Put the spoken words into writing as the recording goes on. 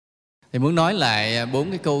Thì muốn nói lại 4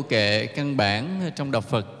 cái câu kệ căn bản trong đạo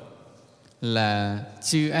Phật là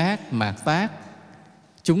chư ác mạt tác,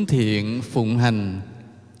 chúng thiện phụng hành,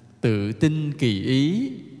 tự tin kỳ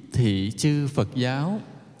ý, thị chư Phật giáo.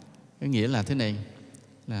 Có nghĩa là thế này,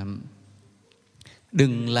 là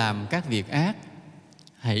đừng làm các việc ác,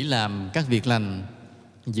 hãy làm các việc lành,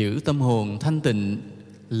 giữ tâm hồn thanh tịnh,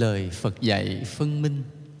 lời Phật dạy phân minh.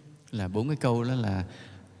 Là 4 cái câu đó là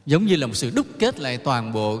giống như là một sự đúc kết lại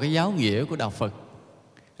toàn bộ cái giáo nghĩa của đạo Phật.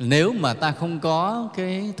 Nếu mà ta không có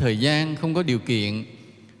cái thời gian, không có điều kiện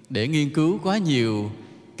để nghiên cứu quá nhiều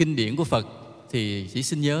kinh điển của Phật thì chỉ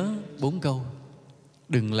xin nhớ 4 câu.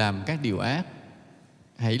 Đừng làm các điều ác,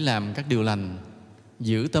 hãy làm các điều lành,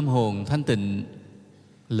 giữ tâm hồn thanh tịnh,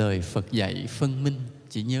 lời Phật dạy phân minh.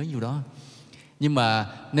 Chỉ nhớ nhiêu đó. Nhưng mà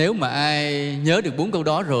nếu mà ai nhớ được 4 câu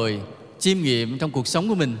đó rồi, chiêm nghiệm trong cuộc sống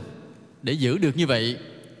của mình để giữ được như vậy,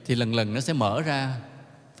 thì lần lần nó sẽ mở ra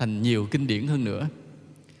thành nhiều kinh điển hơn nữa.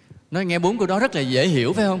 Nói nghe 4 câu đó rất là dễ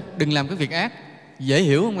hiểu phải không? Đừng làm các việc ác, dễ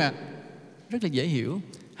hiểu không ạ? Rất là dễ hiểu.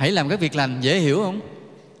 Hãy làm các việc lành, dễ hiểu không?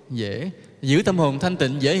 Dễ. Giữ tâm hồn thanh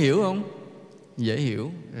tịnh, dễ hiểu không? Dễ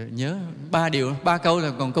hiểu. Nhớ 3 điều, 3 câu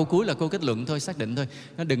là còn câu cuối là câu kết luận thôi, xác định thôi.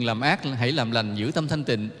 Nó đừng làm ác, hãy làm lành, giữ tâm thanh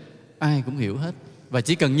tịnh. Ai cũng hiểu hết. Và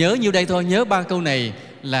chỉ cần nhớ nhiêu đây thôi, nhớ 3 câu này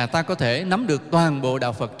là ta có thể nắm được toàn bộ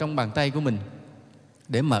đạo Phật trong bàn tay của mình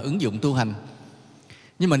để mà ứng dụng tu hành.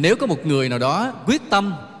 Nhưng mà nếu có một người nào đó quyết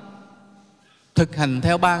tâm thực hành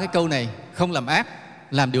theo 3 cái câu này, không làm ác,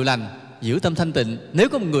 làm điều lành, giữ tâm thanh tịnh, nếu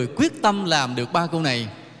có một người quyết tâm làm được 3 câu này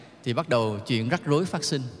thì bắt đầu chuyện rắc rối phát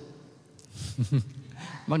sinh.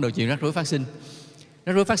 Bắt đầu chuyện rắc rối phát sinh.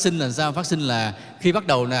 Rắc rối phát sinh là sao? Phát sinh là khi bắt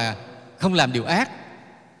đầu là không làm điều ác,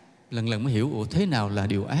 lần lần mới hiểu ủa thế nào là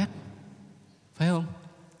điều ác, phải không?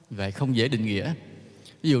 Vậy không dễ định nghĩa.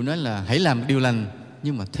 Ví dụ nói là hãy làm điều lành,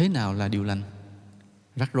 nhưng mà thế nào là điều lành?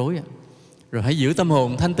 Rắc rối á. Rồi hãy giữ tâm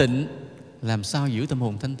hồn thanh tịnh, làm sao giữ tâm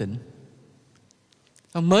hồn thanh tịnh?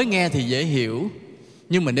 Mới nghe thì dễ hiểu,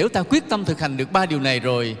 nhưng mà nếu ta quyết tâm thực hành được 3 điều này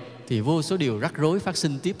rồi thì vô số điều rắc rối phát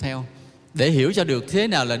sinh tiếp theo. Để hiểu cho được thế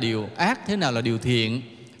nào là điều ác, thế nào là điều thiện,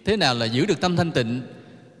 thế nào là giữ được tâm thanh tịnh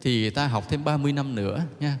thì ta học thêm 30 năm nữa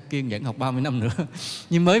nha, kiên nhẫn học 30 năm nữa.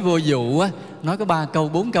 Nhưng mới vô dụ á, nói có 3 câu,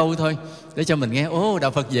 4 câu thôi để cho mình nghe, ô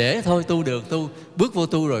đạo Phật dễ thôi, tu được, tu bước vô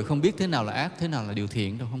tu rồi không biết thế nào là ác, thế nào là điều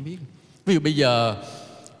thiện đâu, không biết. Ví dụ bây giờ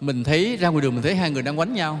mình thấy ra ngoài đường mình thấy 2 người đang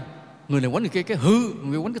quánh nhau, người này quánh cái hư,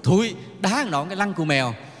 người quánh cái thui, đá nọ cái lăn cù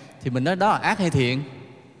mèo, thì mình nói đó là ác hay thiện?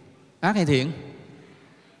 Ác hay thiện?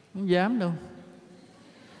 Không dám đâu,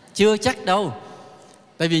 chưa chắc đâu.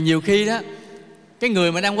 Tại vì nhiều khi đó cái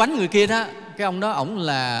người mà đang quánh người kia đó, cái ông đó ổng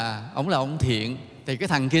là ông thiện, thì cái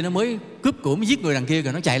thằng kia nó mới cướp của, mới giết người đằng kia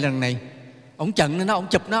rồi nó chạy lần này, ổng chận nó, ổng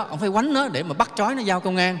chụp nó, ổng phải quánh nó để mà bắt trói nó giao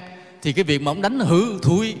công an. Thì cái việc mà ổng đánh nó hư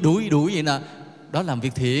thui đuổi vậy nè, đó làm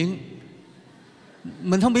việc thiện.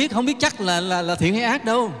 Mình không biết chắc là thiện hay ác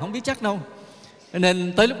đâu, không biết chắc đâu.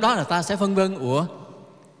 Nên tới lúc đó là ta sẽ phân vân, ủa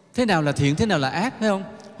thế nào là thiện, thế nào là ác, phải không?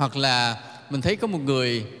 Hoặc là mình thấy có một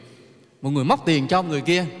người móc tiền cho người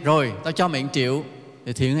kia, rồi tao cho mày 1 triệu,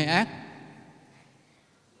 thì thiện hay ác?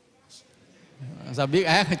 Sao biết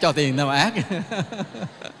ác, cho tiền nào mà ác?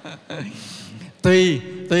 Tùy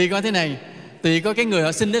coi thế này, tùy có cái người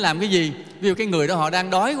họ xin để làm cái gì. Ví dụ cái người đó họ đang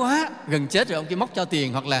đói quá, gần chết rồi, ông kia móc cho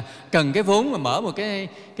tiền, hoặc là cần cái vốn mà mở một cái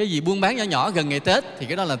gì buôn bán nhỏ nhỏ gần ngày Tết, thì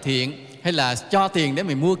cái đó là thiện. Hay là cho tiền để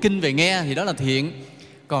mày mua kinh về nghe, thì đó là thiện.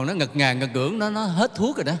 Còn nó ngật ngàn ngật ngưỡng, nó hết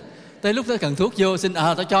thuốc rồi đó, tới lúc nó cần thuốc vô xin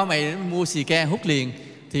tao cho mày mua xì ke hút liền,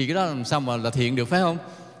 thì cái đó làm sao mà là thiện được, phải không?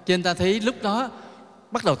 Cho nên ta thấy lúc đó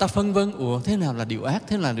bắt đầu ta phân vân, ủa thế nào là điều ác,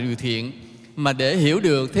 thế nào là điều thiện? Mà để hiểu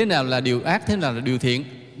được thế nào là điều ác, thế nào là điều thiện,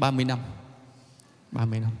 30 năm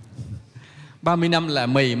 30 năm là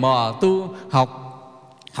mày mò tu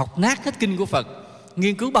học nát hết kinh của Phật,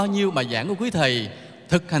 nghiên cứu bao nhiêu bài giảng của quý thầy,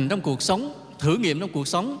 thực hành trong cuộc sống, thử nghiệm trong cuộc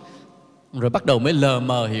sống, rồi bắt đầu mới lờ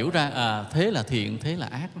mờ hiểu ra thế là thiện, thế là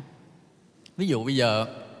ác. Ví dụ bây giờ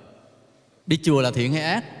đi chùa là thiện hay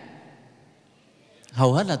ác?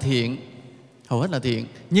 Hầu hết là thiện.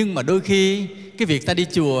 Nhưng mà đôi khi cái việc ta đi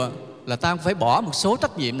chùa là ta phải bỏ một số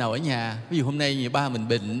trách nhiệm nào ở nhà. Ví dụ hôm nay như ba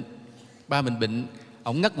mình bệnh,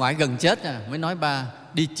 ổng ngất ngoại gần chết mới nói ba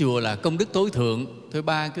đi chùa là công đức tối thượng, thôi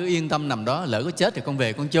ba cứ yên tâm nằm đó, lỡ có chết thì con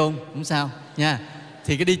về con chôn, không sao nha.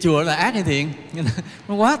 Thì cái đi chùa là ác hay thiện?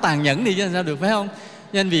 Nó quá tàn nhẫn đi chứ sao được, phải không?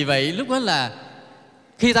 Nên vì vậy lúc đó là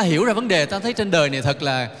khi ta hiểu ra vấn đề, ta thấy trên đời này thật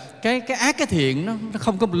là cái ác cái thiện nó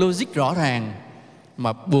không có một logic rõ ràng,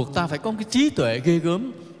 mà buộc ta phải có một cái trí tuệ ghê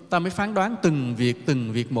gớm, ta mới phán đoán từng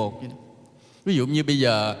việc một. Ví dụ như bây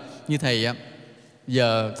giờ như thầy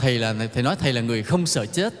giờ thầy nói thầy là người không sợ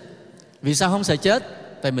chết. Vì sao không sợ chết?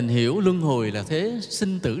 Tại mình hiểu luân hồi là thế,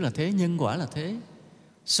 sinh tử là thế, nhân quả là thế.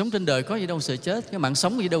 Sống trên đời có gì đâu sợ chết, cái mạng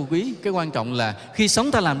sống gì đâu quý. Cái quan trọng là khi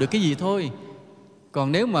sống ta làm được cái gì thôi.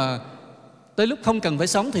 Còn nếu mà tới lúc không cần phải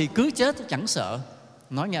sống thì cứ chết chẳng sợ.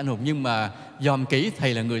 Nói nghe anh hùng, nhưng mà dòm kỹ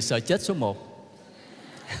thầy là người sợ chết số 1.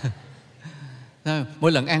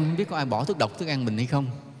 Mỗi lần ăn không biết có ai bỏ thuốc độc thức ăn mình hay không.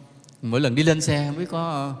 Mỗi lần đi lên xe không biết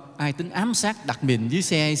có ai tính ám sát đặt mình dưới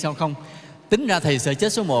xe hay sao không. Tính ra thầy sợ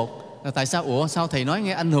chết số 1. Là tại sao? Ủa sao thầy nói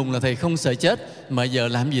nghe anh hùng là thầy không sợ chết, mà giờ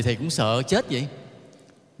làm gì thầy cũng sợ chết vậy?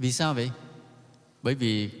 Vì sao vậy? Bởi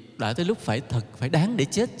vì đã tới lúc phải đáng để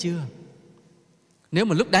chết chưa? Nếu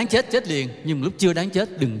mà lúc đáng chết, chết liền. Nhưng mà lúc chưa đáng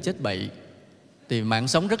chết, đừng chết bậy. Thì mạng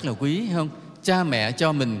sống rất là quý, không? Cha mẹ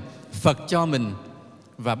cho mình, Phật cho mình,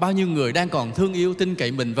 và bao nhiêu người đang còn thương yêu, tin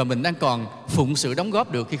cậy mình, và mình đang còn phụng sự đóng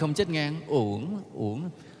góp được khi không chết ngang. Uổng.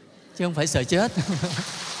 Chứ không phải sợ chết.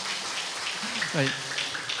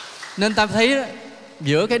 Nên ta thấy đó,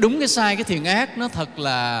 giữa cái đúng cái sai, cái thiện ác nó thật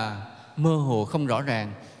là mơ hồ, không rõ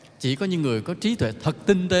ràng. Chỉ có những người có trí tuệ thật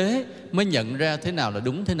tinh tế mới nhận ra thế nào là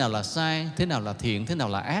đúng, thế nào là sai, thế nào là thiện, thế nào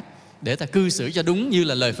là ác, để ta cư xử cho đúng như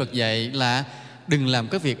là lời Phật dạy là đừng làm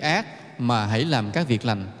các việc ác mà hãy làm các việc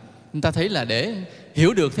lành. Chúng ta thấy là để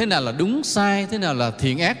hiểu được thế nào là đúng, sai, thế nào là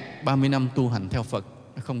thiện ác, 30 năm tu hành theo Phật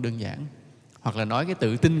nó không đơn giản. Hoặc là nói cái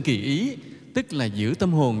tự tinh kỳ ý, tức là giữ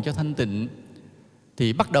tâm hồn cho thanh tịnh.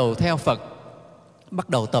 Thì bắt đầu theo Phật, bắt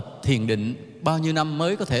đầu tập thiền định, bao nhiêu năm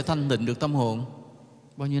mới có thể thanh tịnh được tâm hồn?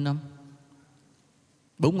 Bao nhiêu năm?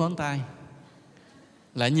 4 ngón tay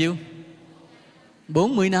là nhiêu?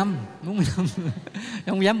 40 năm. 40 năm.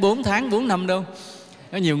 Không dám 4 tháng, 4 năm đâu.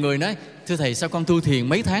 Có nhiều người nói, thưa thầy sao con tu thiền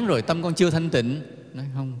mấy tháng rồi tâm con chưa thanh tịnh? Nói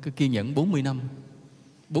không, cứ kiên nhẫn 40 năm.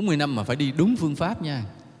 40 năm mà phải đi đúng phương pháp nha.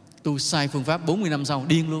 Tu sai phương pháp 40 năm sau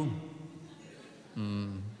điên luôn.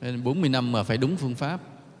 40 năm mà phải đúng phương pháp.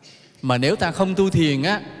 Mà nếu ta không tu thiền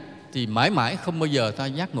á, thì mãi mãi không bao giờ ta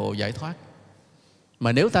giác ngộ giải thoát.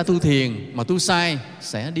 Mà nếu ta tu thiền mà tu sai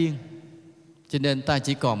sẽ điên. Cho nên ta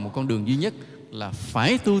chỉ còn một con đường duy nhất là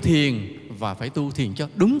phải tu thiền, và phải tu thiền cho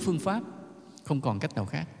đúng phương pháp, không còn cách nào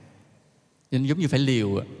khác. Nên giống như phải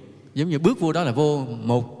liều, giống như bước vô đó là vô.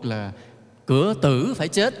 Một là cửa tử phải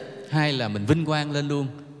chết, hai là mình vinh quang lên luôn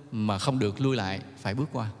mà không được lui lại, phải bước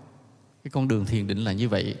qua. Cái con đường thiền định là như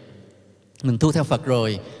vậy. Mình tu theo Phật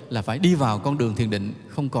rồi là phải đi vào con đường thiền định,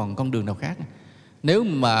 không còn con đường nào khác. Nếu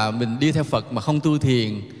mà mình đi theo Phật mà không tu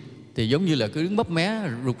thiền thì giống như là cứ đứng bấp mé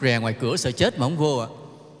rụt rè ngoài cửa sợ chết mà không vô ạ.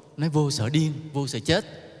 Nói vô sợ điên, vô sợ chết.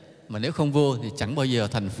 Mà nếu không vô thì chẳng bao giờ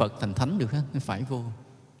thành Phật, thành Thánh được hết. Phải vô,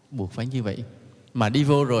 buộc phải như vậy. Mà đi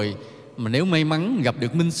vô rồi, mà nếu may mắn gặp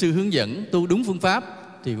được minh sư hướng dẫn tu đúng phương pháp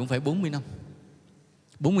thì cũng phải 40 năm.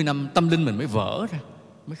 40 năm tâm linh mình mới vỡ ra,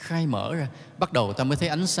 mới khai mở ra. Bắt đầu ta mới thấy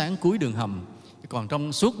ánh sáng cuối đường hầm. Còn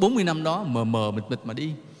trong suốt 40 năm đó mờ mờ mịt mịt mà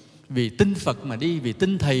đi. Vì tin Phật mà đi, vì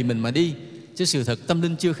tin Thầy mình mà đi. Chứ sự thật tâm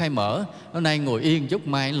linh chưa khai mở. Hôm nay ngồi yên chút,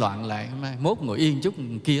 mai loạn lại, mai mốt ngồi yên chút,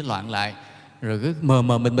 kia loạn lại. Rồi cứ mờ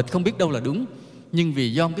mờ mịt mịt không biết đâu là đúng. Nhưng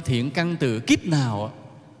vì do cái thiện căn từ kiếp nào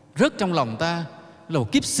rớt trong lòng ta, là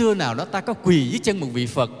một kiếp xưa nào đó ta có quỳ dưới chân một vị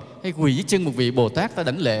Phật hay quỳ dưới chân một vị Bồ Tát ta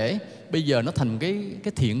đảnh lễ, bây giờ nó thành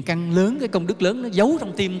cái thiện căn lớn, cái công đức lớn, nó giấu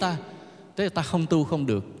trong tim ta. Thế là ta không tu không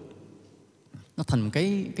được. Nó thành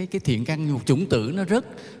cái thiện căn như một chủng tử, nó rớt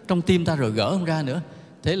trong tim ta rồi gỡ không ra nữa.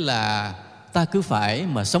 Thế là ta cứ phải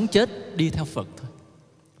mà sống chết đi theo Phật thôi.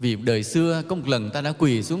 Vì đời xưa có một lần ta đã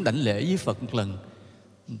quỳ xuống đảnh lễ với Phật một lần.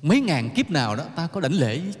 Mấy ngàn kiếp nào đó ta có đảnh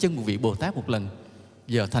lễ với chân một vị Bồ Tát một lần.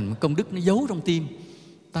 Giờ thành công đức nó giấu trong tim.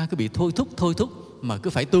 Ta cứ bị thôi thúc mà cứ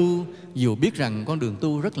phải tu, dù biết rằng con đường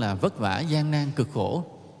tu rất là vất vả, gian nan, cực khổ.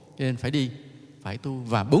 Cho nên phải đi, phải tu.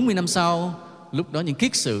 Và 40 năm sau, lúc đó những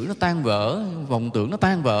kiết sử nó tan vỡ, vọng tưởng nó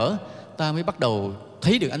tan vỡ, ta mới bắt đầu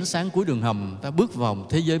thấy được ánh sáng cuối đường hầm. Ta bước vào một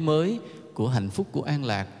thế giới mới của hạnh phúc, của an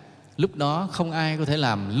lạc. Lúc đó không ai có thể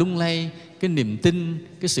làm lung lay cái niềm tin,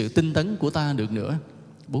 cái sự tinh tấn của ta được nữa.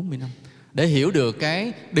 40 năm. Để hiểu được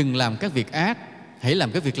cái đừng làm các việc ác, hãy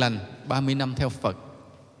làm các việc lành, 30 năm theo Phật.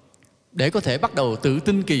 Để có thể bắt đầu tự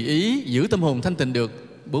tin kỳ ý, giữ tâm hồn thanh tịnh được,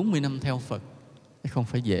 40 năm theo Phật. Không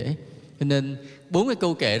phải dễ. Cho nên 4 cái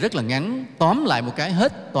câu kệ rất là ngắn, tóm lại một cái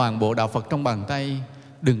hết toàn bộ đạo Phật trong bàn tay.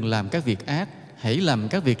 Đừng làm các việc ác, hãy làm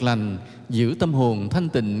các việc lành, giữ tâm hồn thanh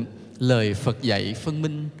tịnh. Lời Phật dạy phân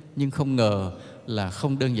minh, nhưng không ngờ là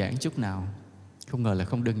không đơn giản chút nào. Không ngờ là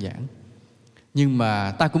không đơn giản. Nhưng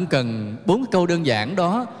mà ta cũng cần 4 câu đơn giản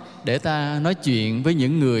đó để ta nói chuyện với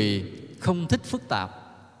những người không thích phức tạp.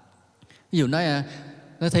 Ví dụ nói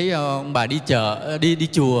thấy ông bà đi chợ, đi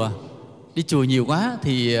chùa nhiều quá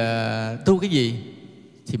thì tu cái gì?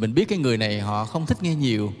 Thì mình biết cái người này họ không thích nghe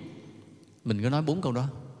nhiều. Mình cứ nói 4 câu đó.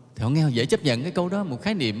 Thì họ nghe, họ dễ chấp nhận cái câu đó, một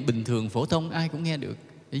khái niệm bình thường phổ thông ai cũng nghe được,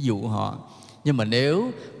 để dụ họ. Nhưng mà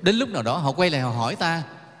nếu đến lúc nào đó họ quay lại họ hỏi ta,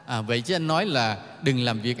 vậy chứ anh nói là đừng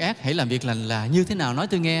làm việc ác, hãy làm việc lành là như thế nào, nói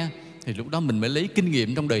tôi nghe. Thì lúc đó mình mới lấy kinh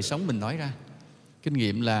nghiệm trong đời sống mình nói ra. Kinh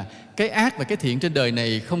nghiệm là cái ác và cái thiện trên đời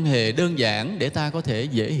này không hề đơn giản để ta có thể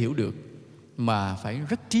dễ hiểu được, mà phải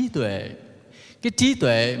rất trí tuệ. Cái trí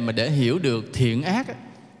tuệ mà để hiểu được thiện ác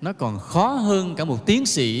nó còn khó hơn cả một tiến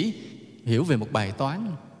sĩ hiểu về một bài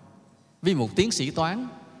toán. Vì một tiến sĩ toán,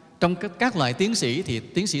 trong các loại tiến sĩ thì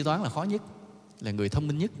tiến sĩ toán là khó nhất, là người thông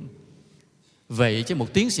minh nhất. Vậy chứ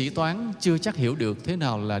một tiến sĩ toán chưa chắc hiểu được thế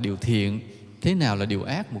nào là điều thiện, thế nào là điều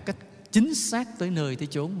ác một cách chính xác tới nơi tới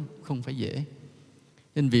chốn, không phải dễ.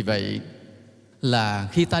 Nên vì vậy là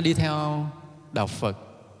khi ta đi theo đạo Phật,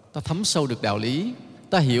 ta thấm sâu được đạo lý,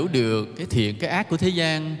 ta hiểu được cái thiện cái ác của thế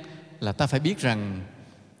gian, là ta phải biết rằng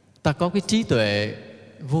ta có cái trí tuệ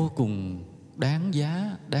vô cùng đáng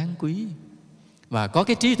giá, đáng quý. Và có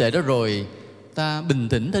cái trí tuệ đó rồi, ta bình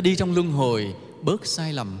tĩnh, ta đi trong luân hồi bớt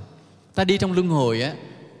sai lầm. Ta đi trong luân hồi á,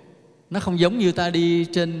 nó không giống như ta đi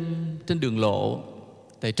trên đường lộ.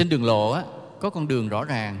 Tại trên đường lộ á, có con đường rõ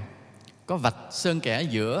ràng, có vạch sơn kẻ ở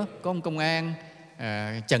giữa, có ông công an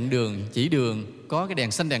chặn đường, chỉ đường, có cái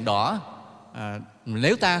đèn xanh đèn đỏ.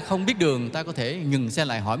 Nếu ta không biết đường, ta có thể ngừng xe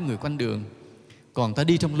lại hỏi người quanh đường. Còn ta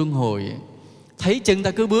đi trong luân hồi, thấy chân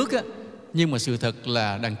ta cứ bước á, nhưng mà sự thật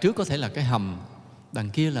là đằng trước có thể là cái hầm, đằng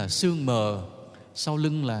kia là sương mờ, sau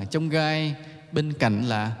lưng là chông gai, bên cạnh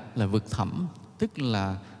là vực thẳm. Tức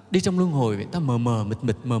là đi trong luân hồi ta mờ mờ mịt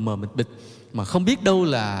mịt, mà không biết đâu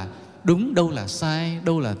là đúng, đâu là sai,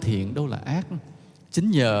 đâu là thiện, đâu là ác.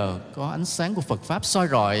 Chính nhờ có ánh sáng của Phật Pháp soi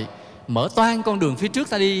rọi, mở toang con đường phía trước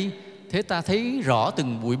ta đi, thế ta thấy rõ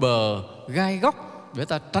từng bụi bờ, gai góc, để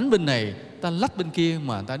ta tránh bên này, ta lách bên kia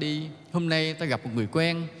mà ta đi. Hôm nay ta gặp một người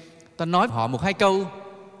quen, ta nói họ một hai câu.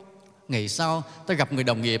 Ngày sau ta gặp người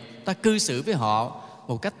đồng nghiệp, ta cư xử với họ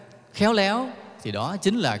một cách khéo léo, thì đó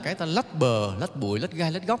chính là cái ta lách bờ, lách bụi, lách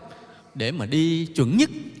gai, lách góc để mà đi chuẩn nhất.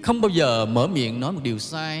 Không bao giờ mở miệng nói một điều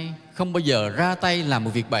sai, không bao giờ ra tay làm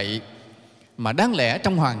một việc bậy. Mà đáng lẽ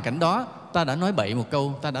trong hoàn cảnh đó ta đã nói bậy một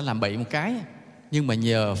câu, ta đã làm bậy một cái, nhưng mà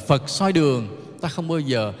nhờ Phật soi đường, ta không bao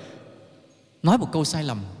giờ nói một câu sai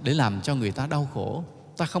lầm để làm cho người ta đau khổ.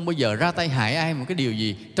 Ta không bao giờ ra tay hại ai một cái điều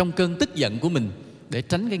gì trong cơn tức giận của mình, để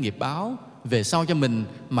tránh cái nghiệp báo về sau cho mình,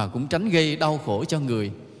 mà cũng tránh gây đau khổ cho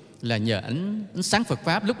người. Là nhờ ánh sáng Phật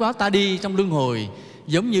Pháp, lúc đó ta đi trong luân hồi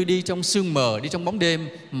giống như đi trong sương mờ, đi trong bóng đêm,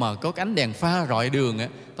 mà có cái ánh đèn pha rọi đường á,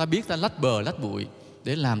 ta biết ta lách bờ lách bụi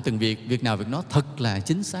để làm từng việc nào việc nó thật là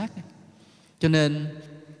chính xác. Cho nên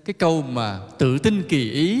cái câu mà tự tin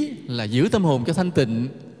kỳ ý là giữ tâm hồn cho thanh tịnh,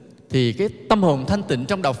 thì cái tâm hồn thanh tịnh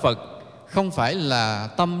trong đạo Phật không phải là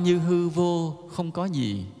tâm như hư vô, không có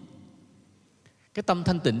gì. Cái tâm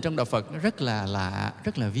thanh tịnh trong đạo Phật nó rất là lạ,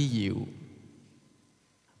 rất là vi diệu.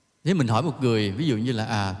 Nếu mình hỏi một người, ví dụ như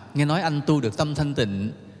là nghe nói anh tu được tâm thanh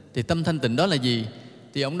tịnh, thì tâm thanh tịnh đó là gì?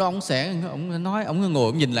 Thì ông đó ông nói, ông ngồi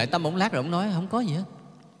ông nhìn lại tâm ông lát rồi ông nói không có gì hết.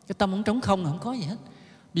 Cái tâm ông trống không, không có gì hết.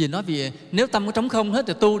 Bây giờ nói vì nếu tâm có trống không hết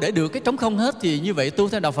thì tu để được cái trống không hết, thì như vậy tu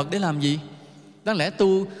theo đạo Phật để làm gì? Đáng lẽ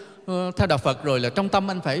tu theo đạo Phật rồi là trong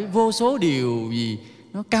tâm anh phải vô số điều gì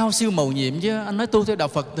nó cao siêu mầu nhiệm chứ. Anh nói tu theo đạo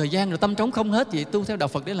Phật thời gian rồi tâm trống không hết, thì tu theo đạo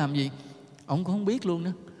Phật để làm gì? Ông cũng không biết luôn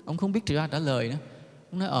nữa. Ông không biết trả lời nữa.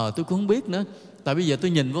 Ông nói tôi cũng không biết nữa. Tại bây giờ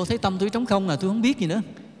tôi nhìn vô thấy tâm tôi trống không là tôi không biết gì nữa,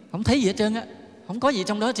 không thấy gì hết trơn á, không có gì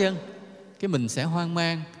trong đó hết trơn. Cái mình sẽ hoang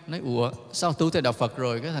mang, nói ủa sao tu theo đạo Phật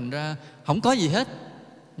rồi cái thành ra không có gì hết.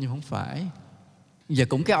 Nhưng không phải. Giờ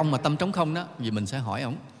cũng cái ông mà tâm trống không đó, vì mình sẽ hỏi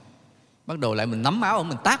ông, bắt đầu lại mình nắm áo ông,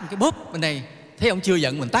 mình tát một cái bóp bên này, thấy ông chưa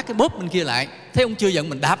giận mình tát cái bóp bên kia lại, thấy ông chưa giận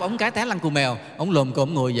mình đạp ông cái té lăn cù mèo. Ông lồm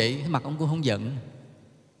cồm ngồi dậy, cái mặt ông cũng không giận.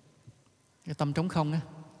 Cái tâm trống không á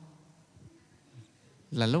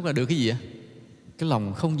là lúc là được cái gì ạ? Cái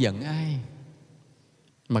lòng không giận ai.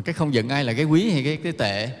 Mà cái không giận ai là cái quý hay cái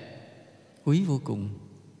tệ? Quý vô cùng.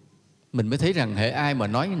 Mình mới thấy rằng hệ ai mà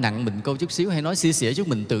nói nặng mình câu chút xíu, hay nói xia xỉa chút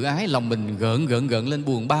mình tự ái, lòng mình gợn lên,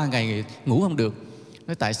 buồn 3 ngày ngủ không được.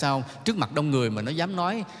 Nói tại sao trước mặt đông người mà nó dám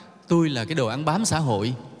nói tôi là cái đồ ăn bám xã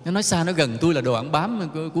hội, nó nói xa nó gần tôi là đồ ăn bám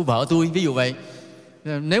của vợ tôi, ví dụ vậy.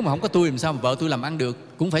 Nếu mà không có tôi làm sao mà vợ tôi làm ăn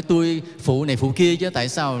được? Cũng phải tôi phụ này phụ kia chứ, tại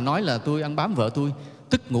sao nói là tôi ăn bám vợ tôi?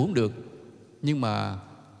 Tức ngủ không được. Nhưng mà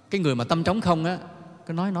cái người mà tâm trống không á,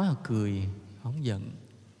 cái nói họ cười, không giận.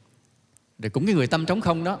 Rồi cũng cái người tâm trống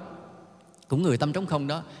không đó,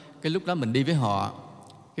 cái lúc đó mình đi với họ,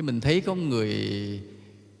 cái mình thấy có người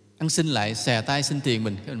ăn xin lại, xè tay xin tiền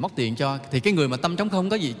mình móc tiền cho, thì cái người mà tâm trống không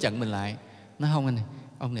có gì chặn mình lại, nói không anh này,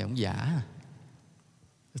 ông này ông giả,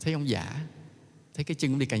 thấy ông giả. Thấy cái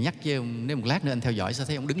chân ông đi cà nhắc với ông, nếu một lát nữa anh theo dõi sẽ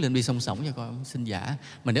thấy ông đứng lên đi song song cho coi ông xin giả.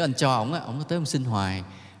 Mà nếu anh cho ông có tới ông xin hoài,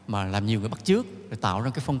 mà làm nhiều người bắt chước rồi tạo ra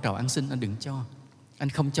cái phong trào ăn xin, anh đừng cho. Anh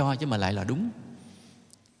không cho chứ mà lại là đúng.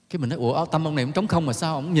 Cái mình nói ủa tâm ông này cũng trống không mà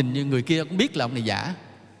sao ông nhìn như người kia cũng biết là ông này giả.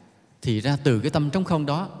 Thì ra từ cái tâm trống không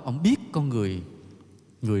đó, ông biết con người,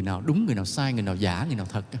 người nào đúng, người nào sai, người nào giả, người nào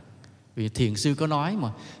thật. Vì thiền sư có nói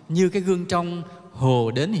mà, như cái gương trong,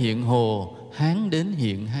 hồ đến hiện hồ, hán đến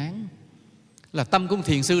hiện hán. Là tâm của một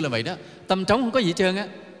thiền sư là vậy đó. Tâm trống không có gì hết trơn á.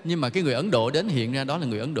 Nhưng mà cái người Ấn Độ đến hiện ra đó là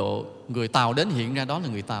người Ấn Độ, người Tàu đến hiện ra đó là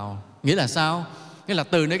người Tàu. Nghĩa là sao? Nghĩa là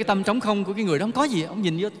từ nơi cái tâm trống không của cái người đó không có gì, ông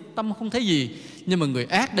nhìn vô tâm không thấy gì. Nhưng mà người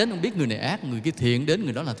ác đến ông biết người này ác, người kia thiện đến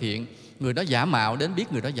người đó là thiện, người đó giả mạo đến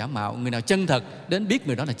biết người đó giả mạo, người nào chân thật đến biết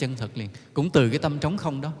người đó là chân thật liền. Cũng từ cái tâm trống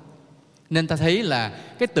không đó. Nên ta thấy là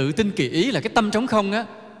cái tự tin kỳ ý là cái tâm trống không á.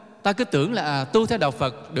 Ta cứ tưởng là tu theo đạo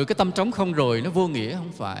Phật được cái tâm trống không rồi nó vô nghĩa,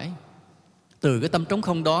 không phải. Từ cái tâm trống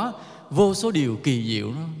không đó, vô số điều kỳ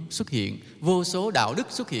diệu nó xuất hiện, vô số đạo đức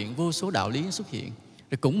xuất hiện, vô số đạo lý xuất hiện.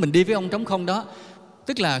 Rồi cũng mình đi với ông trống không đó.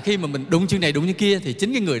 Tức là khi mà mình đụng chương này đụng chương kia, thì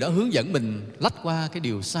chính cái người đó hướng dẫn mình lách qua cái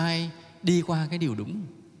điều sai, đi qua cái điều đúng,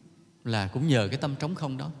 là cũng nhờ cái tâm trống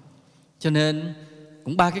không đó. Cho nên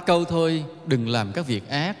cũng 3 cái câu thôi: đừng làm các việc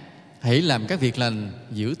ác, hãy làm các việc lành,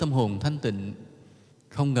 giữ tâm hồn thanh tịnh.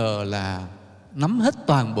 Không ngờ là nắm hết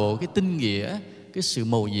toàn bộ cái tinh nghĩa, cái sự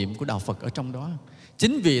mầu nhiệm của đạo Phật ở trong đó.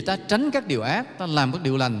 Chính vì ta tránh các điều ác, ta làm các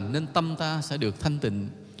điều lành, nên tâm ta sẽ được thanh tịnh.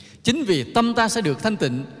 Chính vì tâm ta sẽ được thanh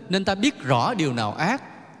tịnh, nên ta biết rõ điều nào ác,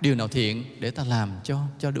 điều nào thiện để ta làm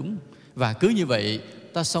cho đúng. Và cứ như vậy,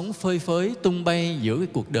 ta sống phơi phới tung bay giữa cái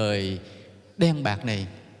cuộc đời đen bạc này,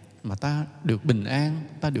 mà ta được bình an,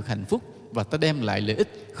 ta được hạnh phúc, và ta đem lại lợi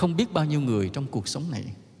ích không biết bao nhiêu người trong cuộc sống này.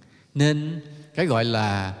 Nên cái gọi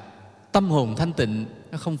là tâm hồn thanh tịnh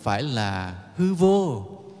nó không phải là hư vô,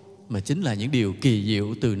 mà chính là những điều kỳ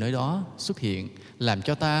diệu từ nơi đó xuất hiện, làm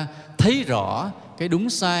cho ta thấy rõ cái đúng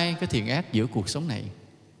sai, cái thiện ác giữa cuộc sống này.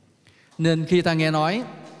 Nên khi ta nghe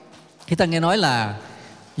nói là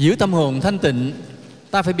giữ tâm hồn thanh tịnh,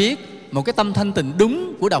 ta phải biết một cái tâm thanh tịnh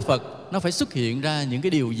đúng của đạo Phật nó phải xuất hiện ra những cái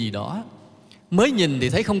điều gì đó. Mới nhìn thì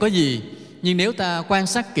thấy không có gì, nhưng nếu ta quan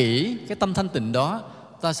sát kỹ cái tâm thanh tịnh đó,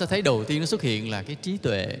 ta sẽ thấy đầu tiên nó xuất hiện là cái trí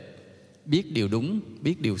tuệ, biết điều đúng,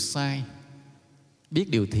 biết điều sai, biết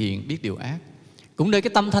điều thiện, biết điều ác. Cũng nơi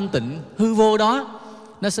cái tâm thanh tịnh hư vô đó,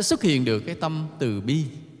 nó sẽ xuất hiện được cái tâm từ bi.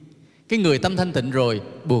 Cái người tâm thanh tịnh rồi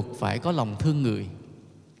buộc phải có lòng thương người,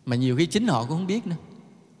 mà nhiều khi chính họ cũng không biết nữa.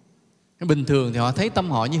 Bình thường thì họ thấy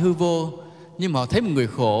tâm họ như hư vô, nhưng mà họ thấy một người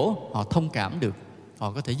khổ, họ thông cảm được,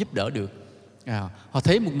 họ có thể giúp đỡ được. Họ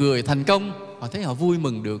thấy một người thành công, họ thấy họ vui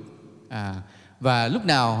mừng được. Và lúc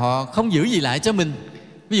nào họ không giữ gì lại cho mình.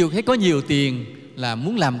 Ví dụ thấy có nhiều tiền là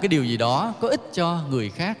muốn làm cái điều gì đó có ích cho người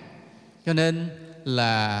khác. Cho nên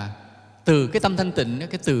là từ cái tâm thanh tịnh,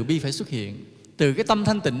 cái từ bi phải xuất hiện. Từ cái tâm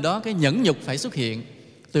thanh tịnh đó, cái nhẫn nhục phải xuất hiện.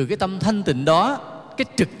 Từ cái tâm thanh tịnh đó, cái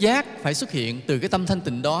trực giác phải xuất hiện. Từ cái tâm thanh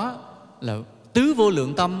tịnh đó là tứ vô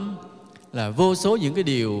lượng tâm, là vô số những cái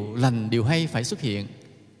điều lành, điều hay phải xuất hiện.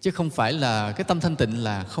 Chứ không phải là cái tâm thanh tịnh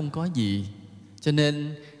là không có gì. Cho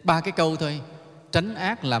nên 3 cái câu thôi: tránh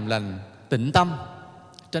ác làm lành, tịnh tâm.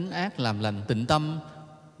 Tránh ác làm lành, tịnh tâm.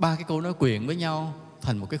 3 cái câu nói quyện với nhau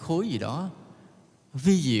thành một cái khối gì đó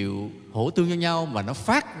vi diệu, hỗ tương cho nhau, mà nó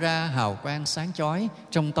phát ra hào quang sáng chói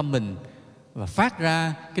trong tâm mình, và phát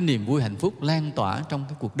ra cái niềm vui hạnh phúc lan tỏa trong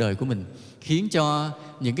cái cuộc đời của mình, khiến cho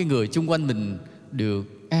những cái người chung quanh mình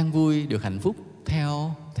được an vui, được hạnh phúc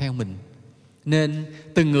theo mình. Nên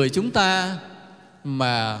từng người chúng ta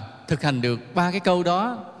mà thực hành được 3 cái câu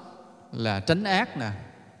đó là tránh ác nè,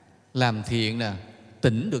 làm thiện nè,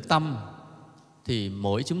 tĩnh được tâm, thì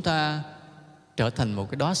mỗi chúng ta trở thành một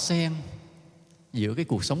cái đóa sen giữa cái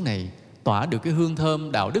cuộc sống này, tỏa được cái hương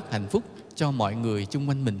thơm đạo đức hạnh phúc cho mọi người chung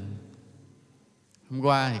quanh mình. Hôm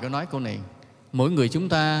qua thì có nói câu này: mỗi người chúng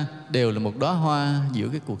ta đều là một đóa hoa giữa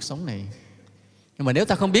cái cuộc sống này. Nhưng mà nếu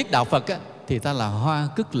ta không biết đạo Phật á, thì ta là hoa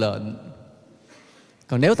cứt lợn.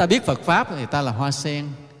 Còn nếu ta biết Phật Pháp thì ta là hoa sen.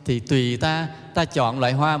 Thì tùy ta chọn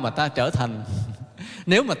loại hoa mà ta trở thành.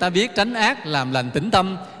 Nếu mà ta biết tránh ác làm lành tĩnh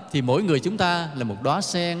tâm, thì mỗi người chúng ta là một đóa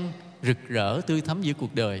sen rực rỡ tươi thắm giữa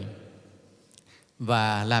cuộc đời,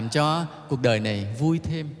 và làm cho cuộc đời này vui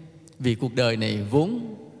thêm. Vì cuộc đời này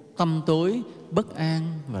vốn tăm tối, bất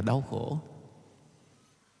an và đau khổ.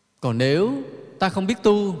 Còn nếu ta không biết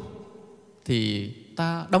tu, thì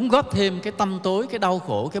ta đóng góp thêm cái tăm tối, cái đau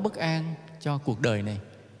khổ, cái bất an cho cuộc đời này.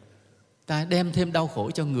 Ta đem thêm đau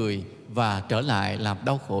khổ cho người và trở lại làm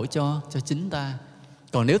đau khổ cho chính ta.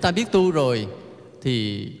 Còn nếu ta biết tu rồi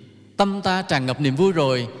thì tâm ta tràn ngập niềm vui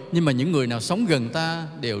rồi, nhưng mà những người nào sống gần ta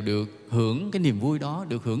đều được hưởng cái niềm vui đó,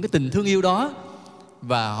 được hưởng cái tình thương yêu đó.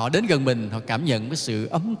 Và họ đến gần mình, họ cảm nhận cái sự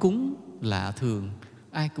ấm cúng lạ thường.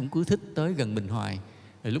 Ai cũng cứ thích tới gần mình hoài.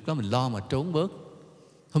 Rồi lúc đó mình lo mà trốn bớt.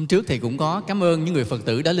 Hôm trước Thầy cũng có cảm ơn những người Phật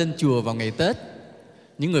tử đã lên chùa vào ngày Tết.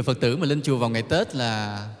 Những người Phật tử mà lên chùa vào ngày Tết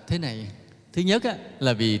là thế này. Thứ nhất á,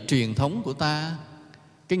 là vì truyền thống của ta,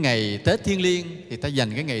 cái ngày Tết thiêng liêng thì ta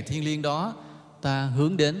dành cái ngày thiêng liêng đó ta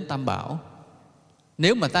hướng đến Tam Bảo.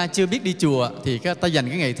 Nếu mà ta chưa biết đi chùa thì ta dành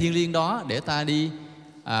cái ngày thiêng liêng đó để ta đi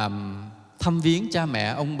thăm viếng cha mẹ,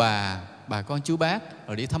 ông bà con chú bác,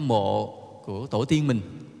 rồi đi thăm mộ của tổ tiên mình.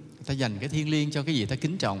 Ta dành cái thiêng liêng cho cái gì ta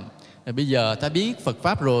kính trọng. Rồi bây giờ ta biết Phật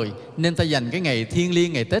Pháp rồi, nên ta dành cái ngày thiêng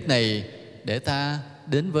liêng, ngày Tết này để ta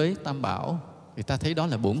đến với Tam Bảo. Thì ta thấy đó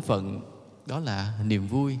là bổn phận, đó là niềm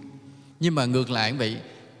vui. Nhưng mà ngược lại cũng vậy,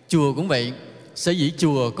 chùa cũng vậy. Sở dĩ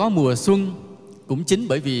chùa có mùa xuân cũng chính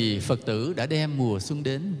bởi vì Phật tử đã đem mùa xuân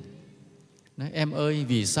đến. Nói em ơi,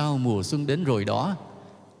 vì sao mùa xuân đến rồi đó?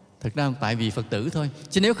 Thật ra tại vì Phật tử thôi.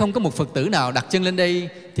 Chứ nếu không có một Phật tử nào đặt chân lên đây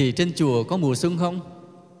thì trên chùa có mùa xuân không?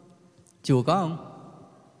 Chùa có không?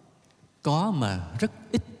 Có mà rất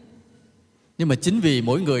ít. Nhưng mà chính vì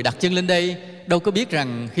mỗi người đặt chân lên đây, đâu có biết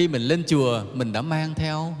rằng khi mình lên chùa mình đã mang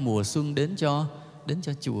theo mùa xuân đến cho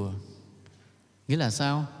chùa. Nghĩa là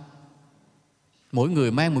sao? Mỗi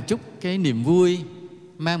người mang một chút cái niềm vui,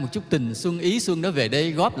 mang một chút tình xuân, ý xuân đó về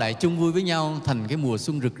đây, góp lại chung vui với nhau thành cái mùa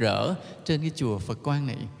xuân rực rỡ trên cái chùa Phật Quang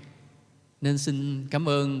này. Nên xin cảm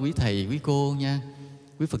ơn quý thầy, quý cô nha,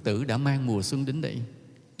 quý Phật tử đã mang mùa xuân đến đây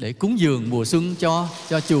để cúng dường mùa xuân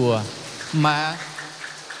cho chùa.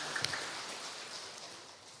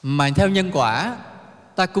 Mà theo nhân quả,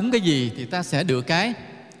 ta cúng cái gì thì ta sẽ được cái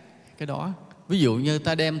đó. Ví dụ như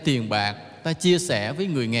ta đem tiền bạc, ta chia sẻ với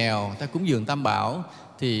người nghèo, ta cúng dường Tam Bảo,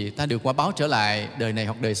 thì ta được quả báo trở lại đời này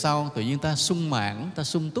hoặc đời sau. Tự nhiên ta sung mãn, ta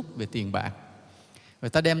sung túc về tiền bạc. Rồi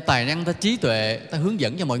ta đem tài năng, ta trí tuệ, ta hướng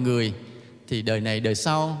dẫn cho mọi người, thì đời này đời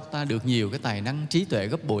sau ta được nhiều cái tài năng trí tuệ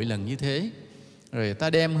gấp bội lần như thế. Rồi ta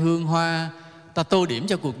đem hương hoa, ta tô điểm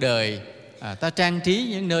cho cuộc đời, ta trang trí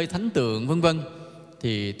những nơi thánh tượng vân vân,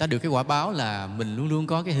 thì ta được cái quả báo là mình luôn luôn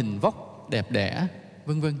có cái hình vóc đẹp đẽ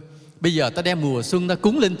vân vân. Bây giờ ta đem mùa xuân ta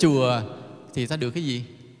cúng lên chùa thì ta được cái gì?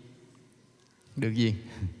 Được gì?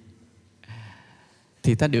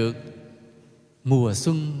 Thì ta được mùa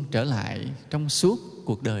xuân trở lại trong suốt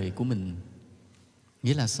cuộc đời của mình.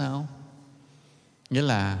 Nghĩa là sao? Nghĩa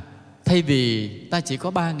là thay vì ta chỉ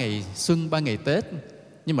có 3 ngày xuân, 3 ngày Tết,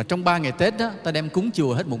 nhưng mà trong 3 ngày Tết đó, ta đem cúng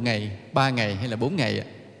chùa hết 1 ngày, 3 ngày hay là 4 ngày,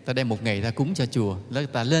 ta đem 1 ngày ta cúng cho chùa. Là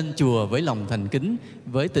ta lên chùa với lòng thành kính,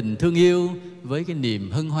 với tình thương yêu, với cái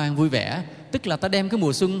niềm hân hoan vui vẻ. Tức là ta đem cái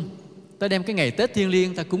mùa xuân, ta đem cái ngày Tết thiêng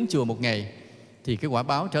liêng, ta cúng chùa 1 ngày, thì cái quả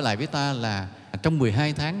báo trở lại với ta là trong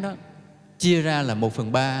 12 tháng đó, chia ra là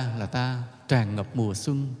 1/3 là ta tràn ngập mùa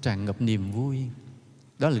xuân, tràn ngập niềm vui.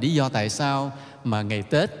 Đó là lý do tại sao mà ngày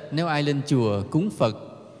Tết nếu ai lên chùa cúng Phật,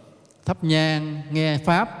 thắp nhang, nghe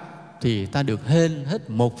Pháp thì ta được hên hết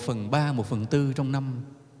 1/3, 1/4 trong năm.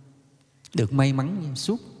 Được may mắn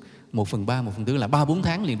suốt 1/3, 1/4 là 3-4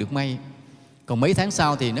 tháng liền được may. Còn mấy tháng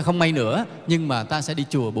sau thì nó không may nữa, nhưng mà ta sẽ đi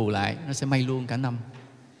chùa bù lại, nó sẽ may luôn cả năm.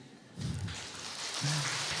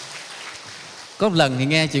 Có một lần thì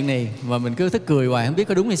nghe chuyện này mà mình cứ thích cười hoài, không biết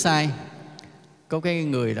có đúng hay sai. Có cái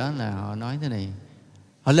người đó là họ nói thế này: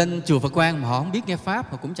 họ lên chùa Phật Quang mà họ không biết nghe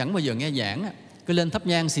Pháp, họ cũng chẳng bao giờ nghe giảng, cứ lên thắp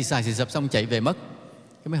nhang xì xì sập xong chạy về mất.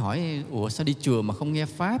 Cái mới hỏi: ủa sao đi chùa mà không nghe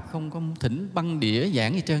Pháp, không có thỉnh băng đĩa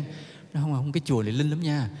giảng gì trơn? Nó không, cái chùa này linh lắm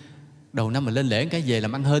nha, đầu năm mà lên lễ cái về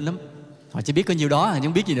làm ăn hên lắm. Họ chỉ biết có nhiêu đó, nhưng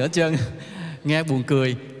không biết gì nữa hết trơn. Nghe buồn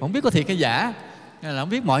cười, không biết có thiệt hay giả, là không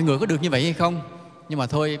biết mọi người có được như vậy hay không. Nhưng mà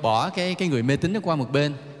thôi, bỏ cái người mê tín nó qua một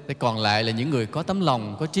bên, để còn lại là những người có tấm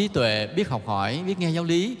lòng, có trí tuệ, biết học hỏi, biết nghe giáo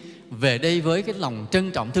lý, về đây với cái lòng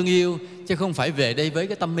trân trọng thương yêu, chứ không phải về đây với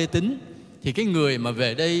cái tâm mê tín. Thì cái người mà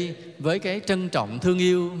về đây với cái trân trọng thương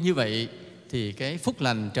yêu như vậy thì cái phúc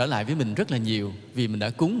lành trở lại với mình rất là nhiều, vì mình đã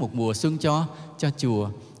cúng một mùa xuân cho chùa.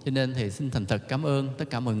 Cho nên Thầy xin thành thật cảm ơn tất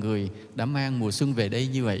cả mọi người đã mang mùa xuân về đây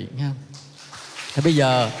như vậy nha. Thì bây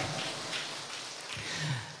giờ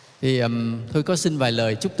thì tôi có xin vài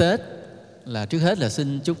lời chúc Tết. Là trước hết là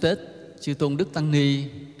xin chúc Tết Chư Tôn Đức Tăng Ni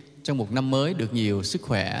trong một năm mới được nhiều sức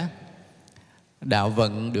khỏe, đạo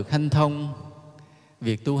vận được hanh thông,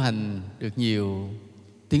 việc tu hành được nhiều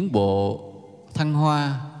tiến bộ, thăng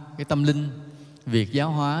hoa cái tâm linh, việc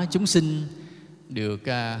giáo hóa chúng sinh được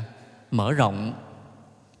mở rộng,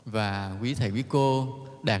 và quý thầy quý cô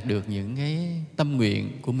đạt được những cái tâm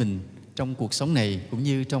nguyện của mình trong cuộc sống này cũng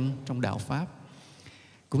như trong đạo Pháp.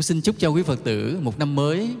 Cũng xin chúc cho quý Phật tử một năm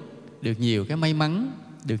mới được nhiều cái may mắn,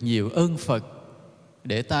 được nhiều ơn Phật,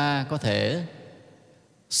 để ta có thể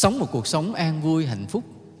sống một cuộc sống an vui, hạnh phúc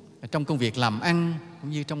trong công việc làm ăn,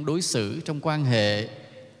 cũng như trong đối xử, trong quan hệ,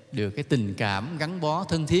 được cái tình cảm gắn bó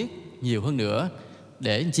thân thiết nhiều hơn nữa.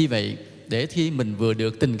 Để chi vậy? Để khi mình vừa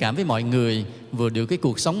được tình cảm với mọi người, vừa được cái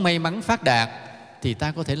cuộc sống may mắn phát đạt, thì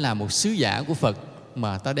ta có thể là một sứ giả của Phật,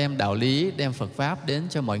 mà ta đem đạo lý, đem Phật Pháp đến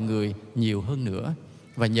cho mọi người nhiều hơn nữa.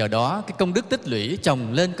 Và nhờ đó cái công đức tích lũy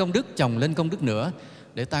chồng lên công đức, chồng lên công đức nữa,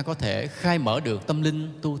 để ta có thể khai mở được tâm linh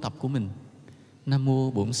tu tập của mình. Nam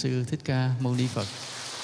mô Bổn Sư Thích Ca Mâu Ni Phật.